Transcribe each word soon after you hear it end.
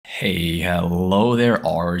Hey, hello there,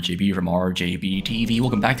 RJB from RJB TV.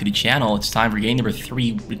 Welcome back to the channel. It's time for game number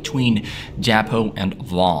 3 between JJabho and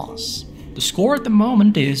Voss. The score at the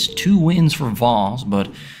moment is 2 wins for Voss,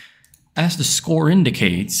 but as the score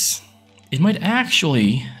indicates, it might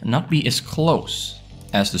actually not be as close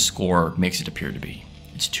as the score makes it appear to be.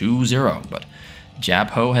 It's 2-0, but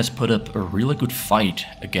JJabho has put up a really good fight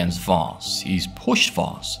against Voss. He's pushed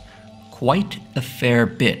Voss quite a fair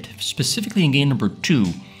bit, specifically in game number 2,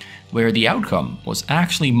 where the outcome was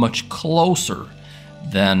actually much closer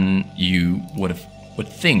than you would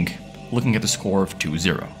think looking at the score of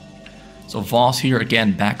 2-0. So Voss here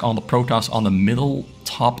again back on the Protoss on the middle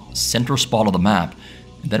top center spot of the map.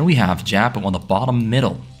 And then we have JJabho on the bottom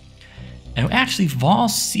middle. And actually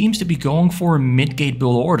Voss seems to be going for a mid-gate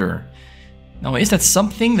build order. Now is that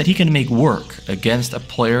something that he can make work against a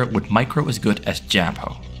player with micro as good as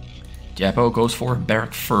JJabho? JJabho goes for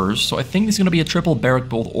Barrack first, so I think there's going to be a triple Barrack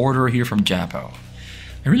build order here from JJabho.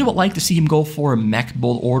 I really would like to see him go for a mech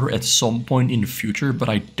build order at some point in the future, but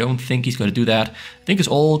I don't think he's going to do that. I think it's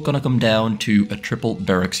all going to come down to a triple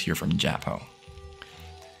Barracks here from JJabho.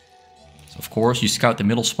 So of course you scout the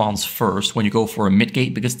middle spawns first when you go for a mid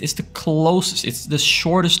gate, because it's the closest, it's the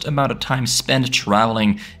shortest amount of time spent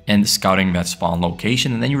traveling and scouting that spawn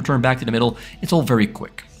location, and then you return back to the middle. It's all very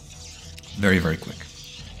quick. Very, very quick.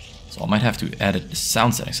 So I might have to edit the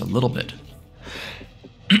sound settings a little bit.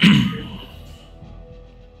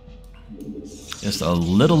 Just a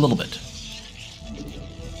little bit.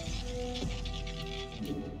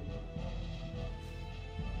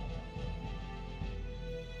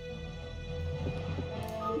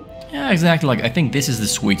 Yeah, exactly. Like I think this is the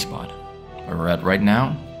sweet spot where we're at right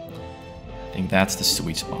now. I think that's the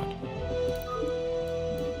sweet spot.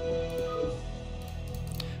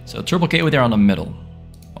 So triple gateway there on the middle.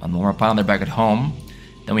 One more pile there back at home.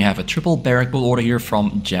 Then we have a triple Barrack build order here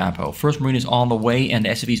from JJabho. First Marine is on the way, and the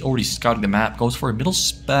SFV is already scouting the map. Goes for a middle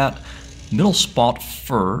spot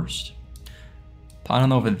first.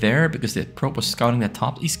 Piling over there because the probe was scouting the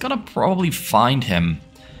top. He's gonna probably find him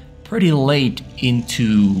pretty late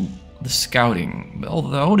into the scouting.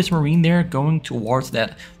 Although this Marine there going towards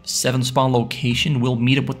that 7 spawn location will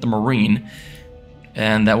meet up with the Marine,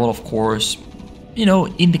 and that will of course, you know,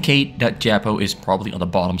 indicate that JJabho is probably on the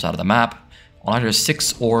bottom side of the map, on either a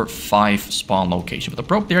 6 or 5 spawn location. But the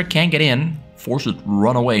probe there can't get in, forced to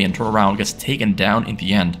run away and turn around, gets taken down in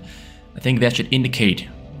the end. I think that should indicate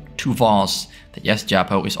to Voss that yes,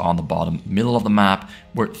 JJabho is on the bottom middle of the map,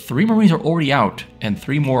 where 3 Marines are already out and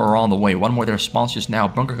 3 more are on the way. 1 more there spawns just now,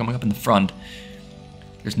 bunker coming up in the front.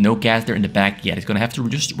 There's no gas there in the back yet. He's going to have to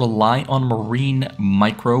just rely on Marine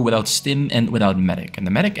micro without stim and without medic. And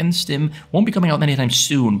the medic and stim won't be coming out anytime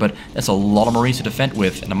soon, but that's a lot of Marines to defend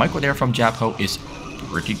with. And the micro there from JJabho is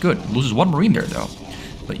pretty good. Loses 1 Marine there though.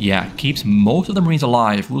 But yeah, keeps most of the Marines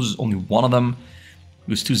alive. Loses only 1 of them.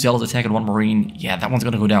 Loses 2 Zealots attacking 1 Marine. Yeah, that one's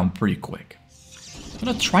going to go down pretty quick. I'm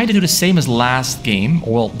going to try to do the same as last game,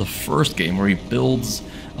 or well, the first game, where he builds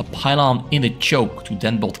a pylon in the choke to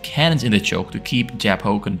then build cannons in the choke to keep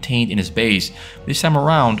JJabho contained in his base. This time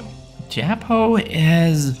around, JJabho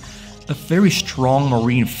has a very strong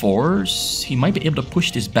Marine force. He might be able to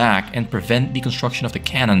push this back and prevent the construction of the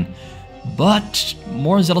cannon. But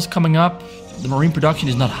more Zealots coming up. The Marine production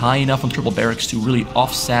is not high enough on triple Barracks to really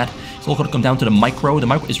offset. It's all going to come down to the micro. The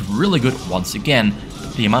micro is really good once again.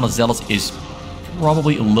 The amount of Zealots is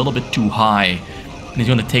probably a little bit too high. And he's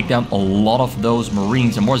going to take down a lot of those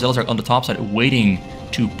Marines, and more Zealots are on the top side waiting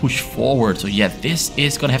to push forward. So yeah, this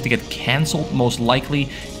is going to have to get cancelled most likely.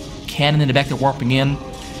 Cannon in the back, they're warping in.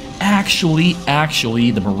 Actually,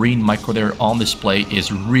 the Marine micro there on display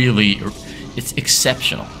is really, it's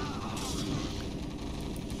exceptional.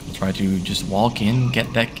 Try to just walk in,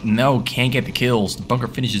 get that, no, can't get the kills. The bunker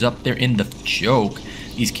finishes up there in the choke.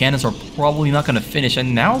 These cannons are probably not going to finish,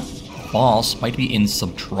 and now Voss might be in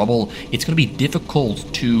some trouble. It's going to be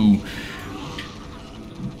difficult to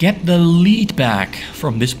get the lead back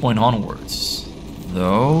from this point onwards.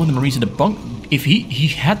 Though the Marines in the bunker, if he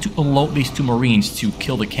had to unload these 2 Marines to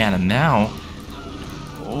kill the cannon now,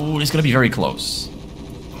 oh, it's going to be very close.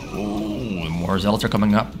 Oh, more Zealots are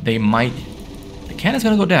coming up. They might, the cannon's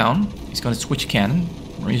going to go down. He's going to switch cannon.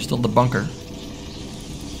 Marines are still in the bunker.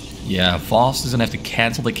 Yeah, Voss is going to have to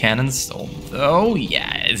cancel the cannons, although,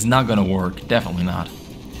 yeah, it's not going to work. Definitely not.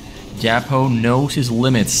 JJabho knows his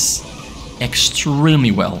limits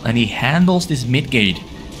extremely well, and he handles this mid-gate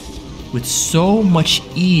with so much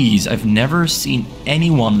ease. I've never seen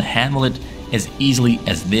anyone handle it as easily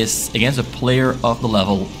as this against a player of the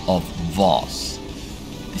level of Voss.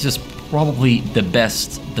 This is probably the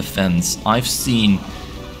best defense I've seen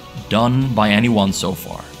done by anyone so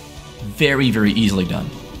far. Very, very easily done.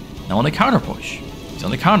 Now on the counter push. He's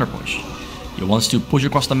on the counter push. He wants to push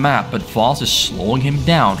across the map, but Voss is slowing him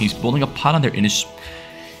down. He's building a pylon there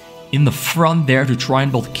in the front there to try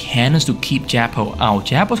and build cannons to keep JJabho out.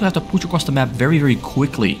 JJabho's gonna have to push across the map very, very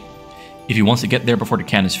quickly if he wants to get there before the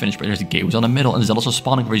cannons finish. But there's the gateways on the middle, and the Zealots are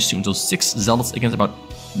spawning very soon. So 6 Zealots against about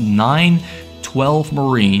 9, 12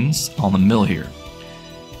 Marines on the middle here.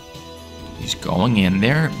 He's going in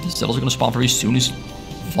there. The Zealots are gonna spawn very soon.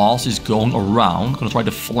 Voss is going around, gonna try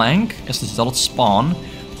to flank as the Zealots spawn.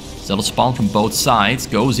 Zealots spawn from both sides,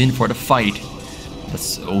 goes in for the fight.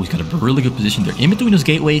 Oh, he's got a really good position there. In between those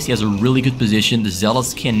gateways, he has a really good position. The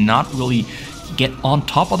Zealots cannot really get on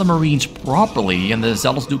top of the Marines properly, and the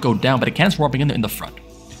Zealots do go down, but the cannon's warping in there in the front.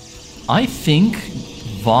 I think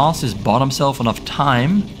Voss has bought himself enough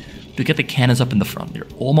time to get the cannons up in the front. They're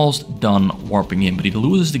almost done warping in, but he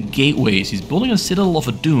loses the gateways. He's building a citadel of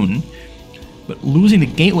a dune, but losing the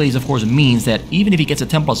gateways, of course, means that even if he gets a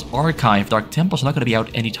Templar's Archive, Dark Templars are not going to be out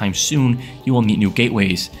anytime soon. He will need new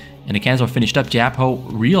gateways. And the cannons are finished up.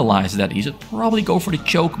 JJabho realizes that he should probably go for the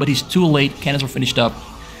choke, but he's too late. Cannons are finished up.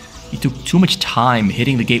 He took too much time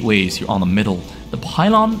hitting the gateways here on the middle. The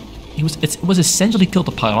pylon, it was essentially killed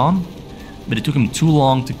the pylon, but it took him too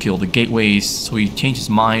long to kill the gateways, so he changed his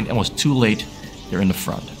mind and was too late there in the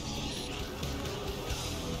front.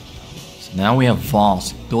 So now we have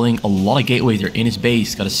Voss building a lot of gateways there in his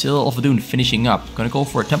base. Got a Citadel of Dune finishing up. Gonna go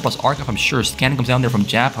for a Templar's Archive, I'm sure. Scanning comes down there from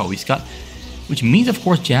JJabho. He's got... Which means, of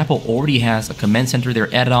course, JJabho already has a command center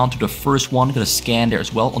there added on to the first one. Gonna scan there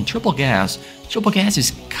as well. On triple gas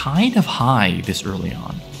is kind of high this early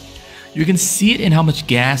on. You can see it in how much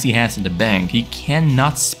gas he has in the bank. He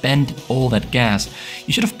cannot spend all that gas.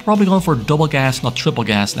 You should have probably gone for double gas, not triple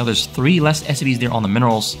gas. Now there's 3 less SCVs there on the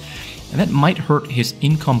minerals, and that might hurt his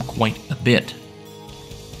income quite a bit.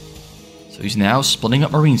 So he's now splitting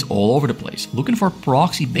up Marines all over the place, looking for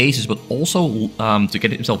proxy bases, but also to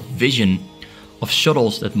get himself vision of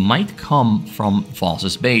shuttles that might come from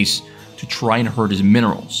Voss's base to try and hurt his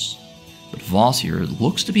minerals. But Voss here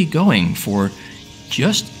looks to be going for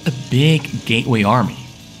just a big gateway army.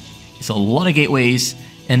 It's a lot of gateways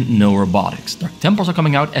and no robotics. Dark Templars are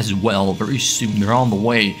coming out as well very soon. They're on the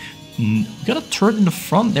way. We got a turret in the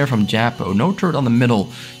front there from JJabho, no turret on the middle.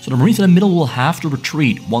 So the Marines in the middle will have to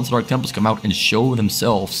retreat once the Dark Templars come out and show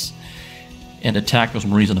themselves and attack those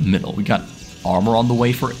Marines in the middle. We got armor on the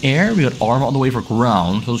way for air, we got armor on the way for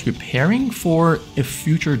ground, so it's preparing for a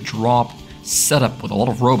future drop setup with a lot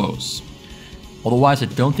of robos. Otherwise, I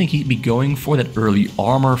don't think he'd be going for that early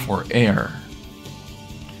armor for air.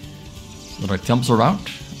 So the Dark Templars are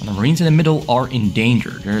out, and the Marines in the middle are in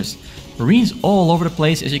danger. There's Marines all over the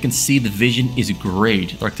place. As you can see, the vision is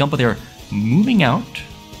great. Dark Templar, they're moving out.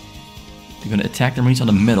 They're going to attack the Marines on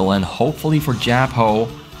the middle, and hopefully for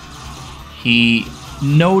JJabho, he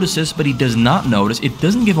notices, but he does not notice. It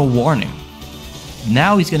doesn't give a warning.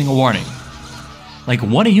 Now he's getting a warning. Like,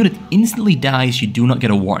 when a unit instantly dies, you do not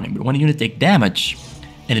get a warning. But when a unit takes damage,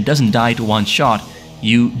 and it doesn't die to one shot,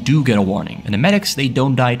 you do get a warning. And the medics, they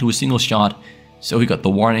don't die to a single shot, so he got the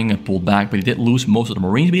warning and pulled back, but he did lose most of the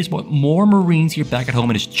Marines. But he's got more Marines here back at home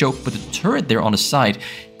in his choke, but the turret there on the side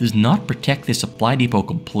does not protect his supply depot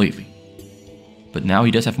completely. But now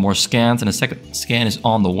he does have more scans, and a second scan is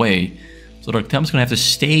on the way. So Dark Templar's gonna have to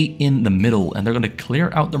stay in the middle, and they're gonna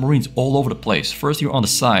clear out the Marines all over the place. First here on the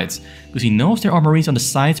sides, because he knows there are Marines on the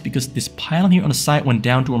sides, because this pylon here on the side went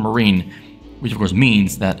down to a Marine, which of course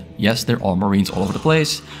means that, yes, there are Marines all over the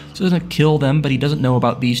place, so he's gonna kill them, but he doesn't know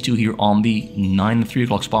about these two here on the 9 and 3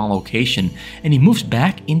 o'clock spawn location, and he moves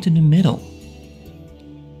back into the middle.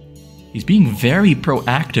 He's being very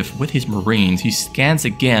proactive with his Marines. He scans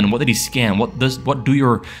again. What did he scan? What do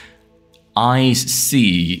your eyes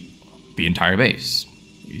see? The entire base.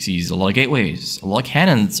 He sees a lot of gateways, a lot of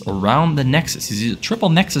cannons around the nexus. He sees a triple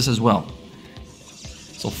nexus as well.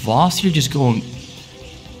 So Voss here just going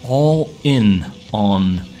all in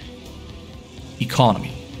on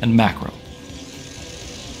economy and macro.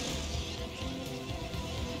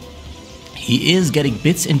 He is getting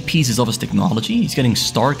bits and pieces of his technology. He's getting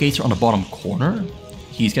Stargazer on the bottom corner.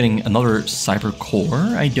 He's getting another Cyber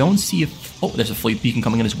Core. I don't see if... Oh, there's a fleet beacon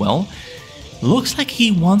coming in as well. Looks like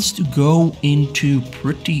he wants to go into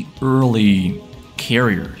pretty early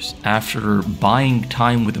carriers after buying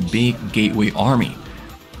time with a big gateway army.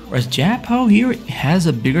 Whereas JJabho here has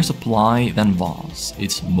a bigger supply than Voss.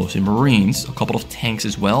 It's mostly Marines, a couple of tanks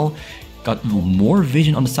as well. Got more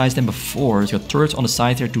vision on the sides than before. He's got turrets on the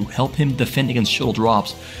sides there to help him defend against shuttle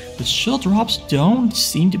drops. But shuttle drops don't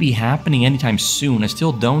seem to be happening anytime soon. I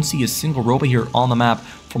still don't see a single robot here on the map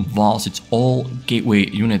from Voss. It's all gateway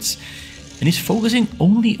units. And he's focusing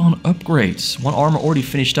only on upgrades. One armor already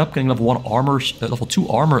finished up, getting level 1 armor, level 2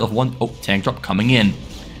 armor, level 1... Oh, tank drop coming in.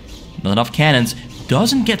 Not enough cannons.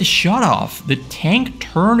 Doesn't get the shot off. The tank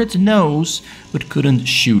turned its nose, but couldn't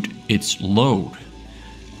shoot its load.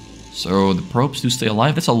 So the probes do stay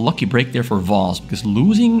alive. That's a lucky break there for Voss, because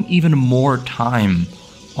losing even more time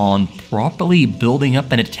on properly building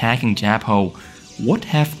up and attacking JJabho would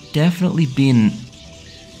have definitely been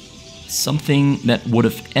something that would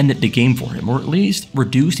have ended the game for him, or at least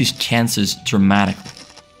reduced his chances dramatically.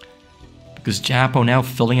 Because JJabho now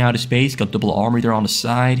filling out his base, got double armor there on the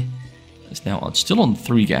side, is now still on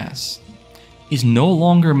 3 gas. He's no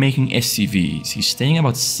longer making SCVs. He's staying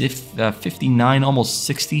about 59, almost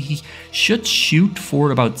 60. He should shoot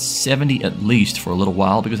for about 70 at least for a little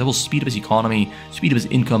while, because that will speed up his economy, speed up his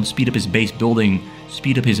income, speed up his base building,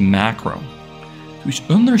 speed up his macro. So he's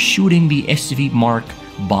undershooting the SCV mark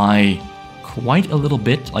by quite a little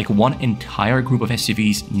bit, like one entire group of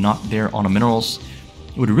SCVs not there on the minerals.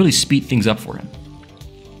 It would really speed things up for him.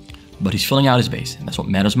 But he's filling out his base, and that's what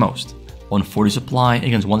matters most. 140 supply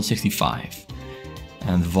against 165.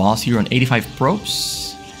 And Voss here on 85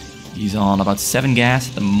 probes. He's on about 7 gas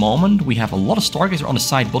at the moment. We have a lot of Stargazer on the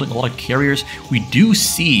side building a lot of carriers. We do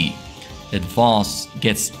see that Voss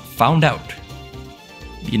gets found out.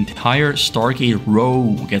 The entire Stargate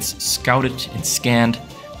row gets scouted and scanned.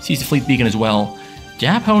 Sees the fleet beacon as well.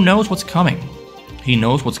 JJabho knows what's coming. He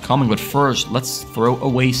knows what's coming, but first, let's throw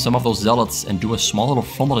away some of those zealots and do a small little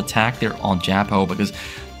frontal attack there on JJabho, because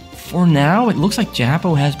for now, it looks like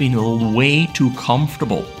JJabho has been way too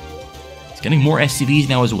comfortable. He's getting more SCVs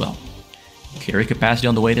now as well. Carry capacity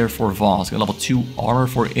on the way there for Voss. Got level 2 armor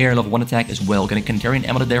for air, level 1 attack as well. Getting Kantarian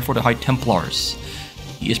ammo there for the High Templars.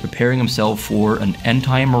 He is preparing himself for an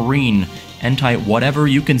anti-marine, anti-whatever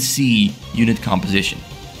you can see unit composition.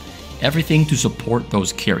 Everything to support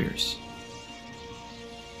those carriers.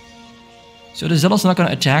 So the Zealots are not going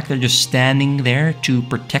to attack, they're just standing there to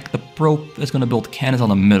protect the probe that's going to build cannons on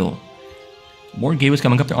the middle. More gateways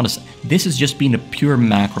coming up there on the side. This has just been a pure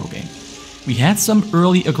macro game. We had some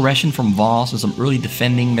early aggression from Voss and some early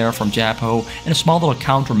defending there from JJabho and a small little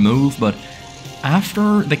counter move, but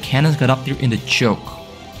after the cannons got up there in the choke,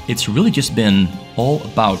 it's really just been all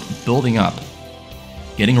about building up,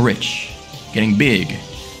 getting rich, getting big,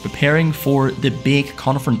 preparing for the big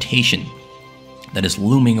confrontation that is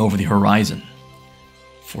looming over the horizon.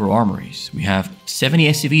 4 armories. We have 70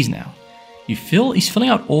 SCVs now. He's filling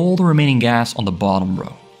out all the remaining gas on the bottom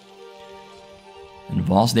row. And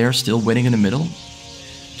Voss there still waiting in the middle.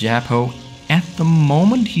 JJabho, at the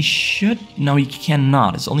moment he should... No, he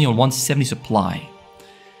cannot. It's only on 170 supply.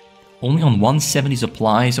 Only on 170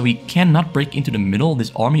 supply, so he cannot break into the middle.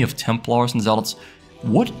 This army of Templars and Zealots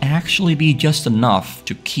would actually be just enough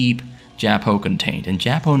to keep JJabho contained. And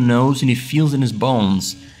JJabho knows and he feels in his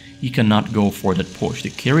bones he cannot go for that push.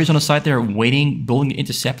 The carriers on the side there waiting, building the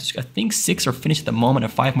interceptors. I think 6 are finished at the moment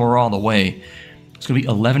and 5 more are on the way. It's going to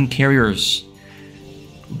be 11 carriers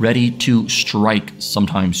ready to strike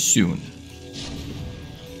sometime soon.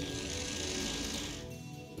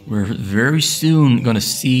 We're very soon going to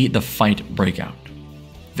see the fight break out.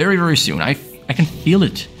 Very, very soon. I can feel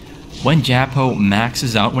it. When JJabho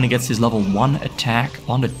maxes out, when he gets his level 1 attack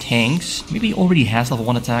on the tanks, maybe he already has level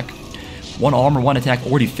 1 attack. 1 armor, 1 attack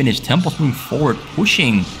already finished. Temple's moving forward,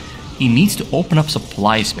 pushing. He needs to open up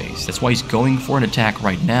supply space. That's why he's going for an attack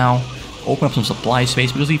right now. Open up some supply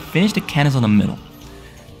space because he finished the cannons on the middle.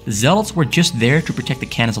 The Zealots were just there to protect the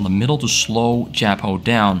cannons on the middle to slow JJabho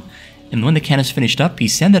down. And when the cannons finished up, he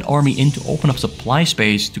sent that army in to open up supply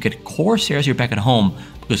space to get Corsairs here back at home,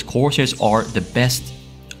 because Corsairs are the best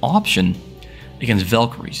option against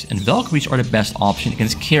Valkyries, and Valkyries are the best option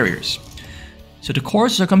against carriers. So the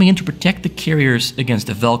Corsairs are coming in to protect the carriers against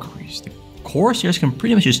the Valkyries. The Corsairs can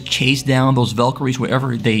pretty much just chase down those Valkyries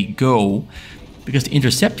wherever they go, because the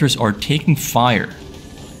Interceptors are taking fire,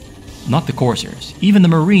 not the Corsairs. Even the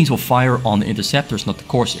Marines will fire on the Interceptors, not the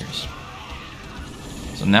Corsairs.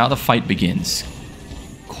 So now the fight begins.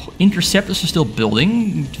 Interceptors are still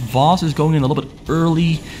building. Voss is going in a little bit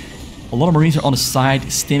early. A lot of Marines are on the side,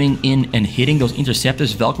 stimming in and hitting those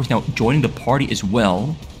Interceptors. Valkyries now joining the party as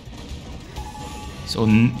well. So,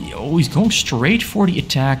 oh, he's going straight for the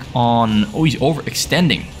attack on... Oh, he's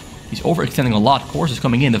overextending. He's overextending a lot. Corsairs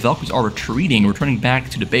coming in. The Valkyries are retreating, returning back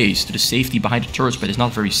to the base, to the safety behind the turrets, but it's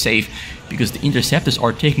not very safe because the Interceptors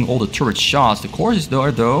are taking all the turret shots. The Corsairs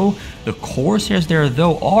there,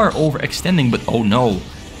 though, are overextending, but oh no.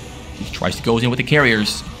 He tries to go in with the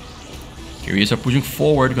carriers. Carriers are pushing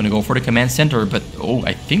forward, gonna go for the command center, but oh,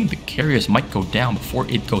 I think the carriers might go down before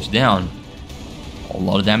it goes down. A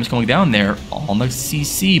lot of damage going down there on the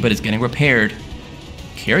CC, but it's getting repaired.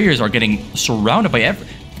 Carriers are getting surrounded by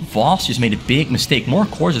Voss just made a big mistake. More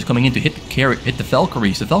courses coming in to hit the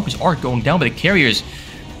Valkyries. The Valkyries are going down, but the carriers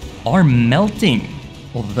are melting.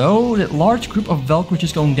 Although that large group of Valkyries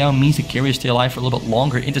just going down means the carriers stay alive for a little bit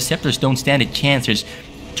longer. Interceptors don't stand a chance. There's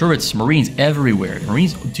turrets, Marines everywhere.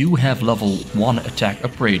 Marines do have level 1 attack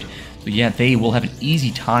upgrade. So yeah, they will have an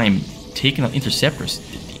easy time taking out Interceptors.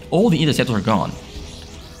 All the Interceptors are gone.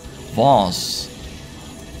 Voss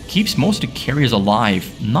keeps most of the carriers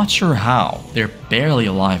alive. Not sure how. They're barely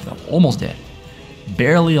alive though. Almost dead.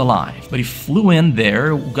 Barely alive. But he flew in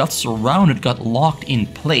there, got surrounded, got locked in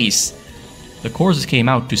place. The courses came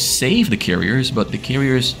out to save the carriers, but the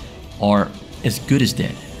carriers are as good as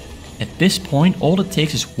dead. At this point, all it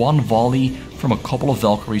takes is one volley from a couple of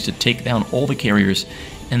Valkyries to take down all the carriers,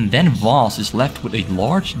 and then Voss is left with a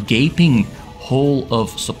large gaping hole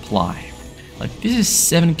of supply. Like, this is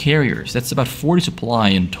 7 carriers. That's about 40 supply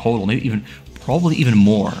in total, maybe probably even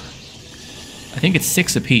more. I think it's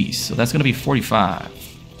 6 apiece, so that's gonna be 45.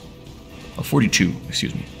 42,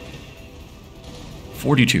 excuse me.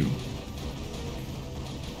 42.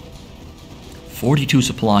 42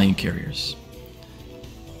 supplying carriers.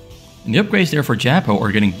 And the upgrades there for JJabho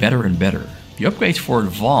are getting better and better. The upgrades for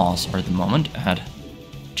Voss are at the moment at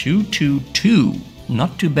 222.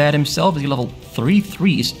 Not too bad himself. The level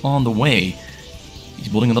 3-3 is on the way. He's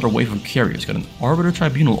building another wave of carriers. Got an Arbiter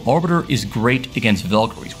Tribunal. Arbiter is great against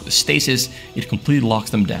Valkyries. With the stasis, it completely locks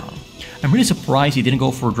them down. I'm really surprised he didn't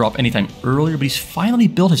go for a drop anytime earlier, but he's finally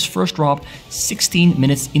built his first drop 16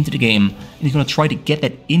 minutes into the game, and he's going to try to get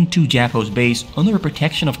that into JJabho's base under the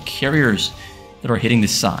protection of carriers that are hitting the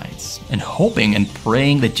sides, and hoping and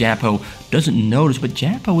praying that JJabho doesn't notice, but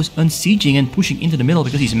JJabho is unsieging and pushing into the middle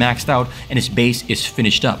because he's maxed out and his base is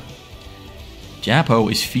finished up.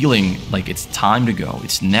 JJabho is feeling like it's time to go.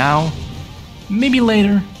 It's now, maybe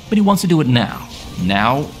later, but he wants to do it now.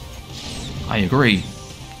 Now, I agree,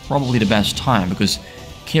 probably the best time because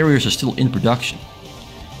carriers are still in production.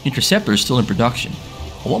 Interceptors still in production.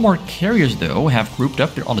 A lot more carriers though have grouped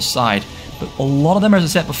up there on the side, but a lot of them, as I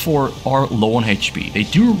said before, are low on HP. They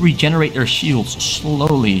do regenerate their shields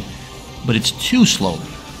slowly, but it's too slowly.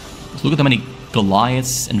 Let's look at how many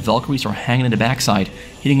Goliaths and Valkyries are hanging in the backside,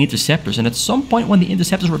 hitting Interceptors, and at some point when the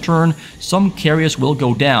Interceptors return, some carriers will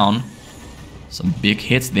go down. Some big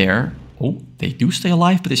hits there. Oh, they do stay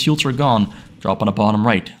alive, but the shields are gone. Drop on the bottom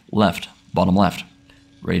right, left, bottom left.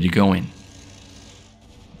 Ready to go in.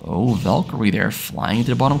 Oh, Valkyrie there, flying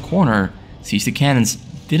into the bottom corner. Sees the cannons.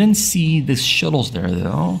 Didn't see the shuttles there,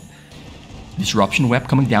 though. Disruption web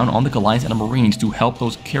coming down on the Goliaths and the Marines to help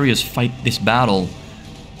those carriers fight this battle.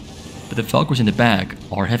 But the Valkyries in the back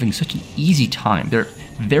are having such an easy time. They're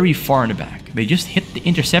very far in the back. They just hit the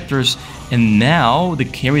Interceptors, and now the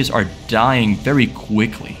carriers are dying very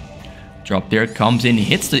quickly. Drop there, comes in,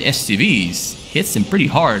 hits the SCVs. Hits them pretty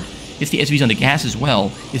hard. Hits the SCVs on the gas as well.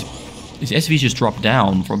 His SCVs just dropped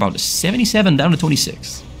down from about 77 down to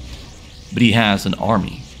 26. But he has an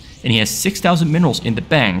army. And he has 6,000 minerals in the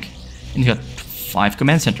bank. And he's got 5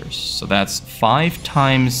 command centers. So that's 5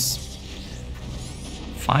 times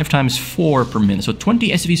 4 per minute. So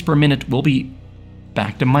 20 SCVs per minute will be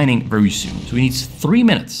back to mining very soon. So he needs 3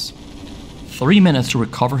 minutes. 3 minutes to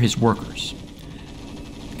recover his workers.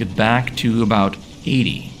 Get back to about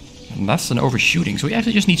 80. And that's an overshooting. So he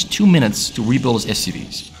actually just needs 2 minutes to rebuild his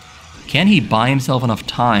SCVs. Can he buy himself enough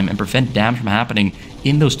time and prevent damage from happening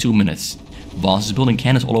in those 2 minutes? Voss is building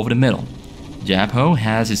cannons all over the middle. JJabho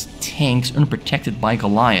has his tanks unprotected by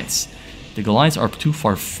Goliaths. The Goliaths are too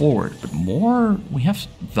far forward, but we have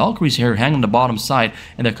Valkyries here hanging on the bottom side,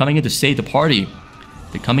 and they're coming in to save the party.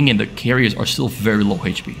 They're coming in, the carriers are still very low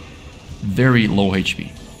HP. Very low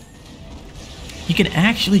HP. He can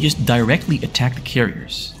actually just directly attack the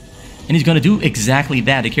carriers. And he's going to do exactly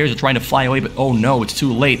that. The carriers are trying to fly away, but oh no, it's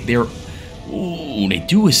too late. Ooh, they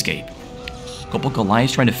do escape. A couple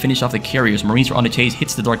Goliaths trying to finish off the carriers. Marines are on the chase,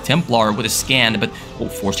 hits the Dark Templar with a scan, but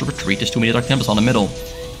forced to retreat. There's too many Dark Templars on the middle.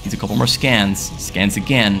 Needs a couple more scans. Scans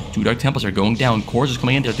again. 2 Dark Templars are going down. Corsairs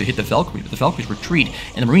coming in there to hit the Valkyrie, but the Valkyries retreat,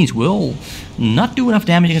 and the Marines will not do enough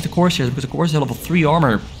damage against the Corsairs because the Corsairs have level 3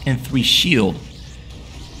 armor and 3 shield.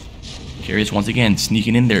 Carriers once again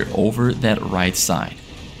sneaking in there over that right side.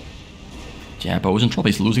 JJabho is in trouble.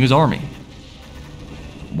 He's losing his army.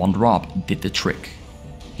 1 drop did the trick.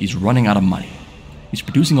 He's running out of money. He's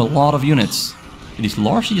producing a lot of units, and he's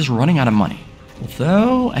largely just running out of money.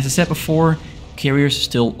 Although, as I said before, carriers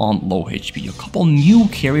still on low HP. A couple new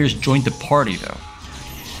carriers joined the party though.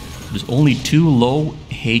 There's only 2 low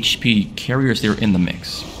HP carriers there in the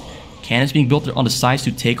mix. Cannons being built on the sides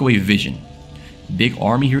to take away vision. Big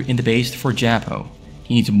army here in the base for JJabho.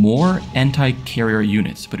 He needs more anti-carrier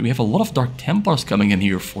units, but we have a lot of Dark Templars coming in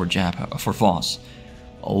here for JJabho, for Voss.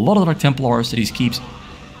 A lot of Dark Templars that he keeps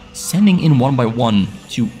sending in one by one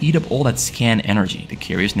to eat up all that scan energy. The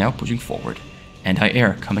carrier is now pushing forward.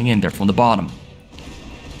 Anti-air coming in there from the bottom.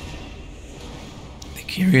 The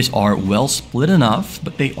carriers are well split enough,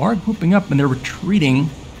 but they are grouping up and they're retreating.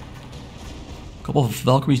 A couple of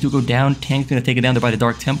Valkyries do go down. Tank's going to take it down there by the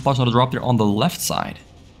Dark Templars. Another drop there on the left side.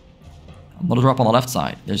 Another drop on the left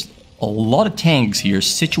side. There's a lot of tanks here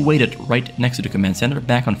situated right next to the command center,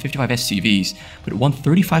 back on 55 SCVs with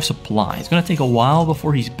 135 supply. It's going to take a while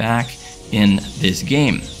before he's back in this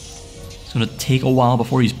game. It's going to take a while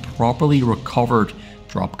before he's properly recovered.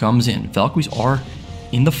 Drop comes in. Valkyries are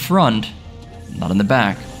in the front, not in the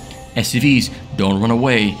back. SCVs don't run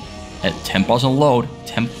away. At Templars on load,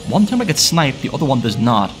 one Templar gets sniped, the other one does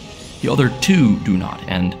not. The other two do not.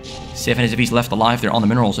 And 7 SCVs left alive there on the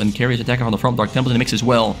minerals, and carries attacker on the front. Dark Templars in the mix as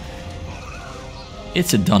well.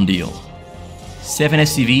 It's a done deal. 7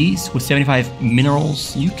 SCVs with 75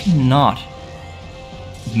 minerals. You cannot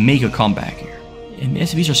make a comeback here. And the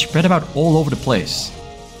SCVs are spread about all over the place.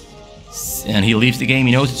 And he leaves the game.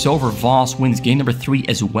 He knows it's over. Voss wins game number 3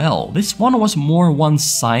 as well. This one was more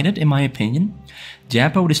one-sided in my opinion.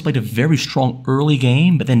 JJabho displayed a very strong early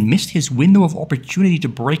game, but then missed his window of opportunity to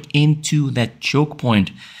break into that choke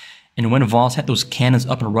point. And when Voss had those cannons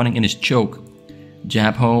up and running in his choke,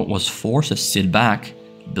 JJabho was forced to sit back,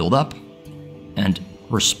 build up, and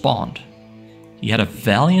respond. He had a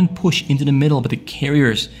valiant push into the middle, but the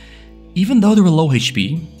carriers, even though they were low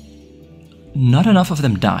HP, not enough of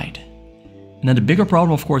them died. Now the bigger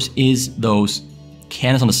problem, of course, is those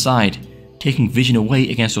cannons on the side taking vision away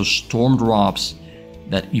against those storm drops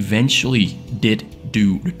that eventually did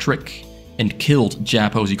do the trick and killed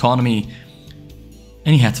JJabho's economy,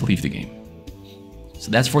 and he had to leave the game.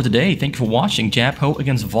 So that's for today. Thank you for watching. JJabho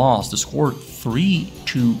against Voss. The score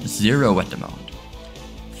 3-0 at the moment.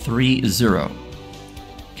 3-0.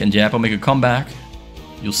 Can JJabho make a comeback?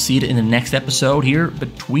 You'll see it in the next episode here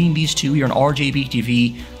between these two here on RJB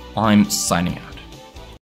TV. I'm signing out.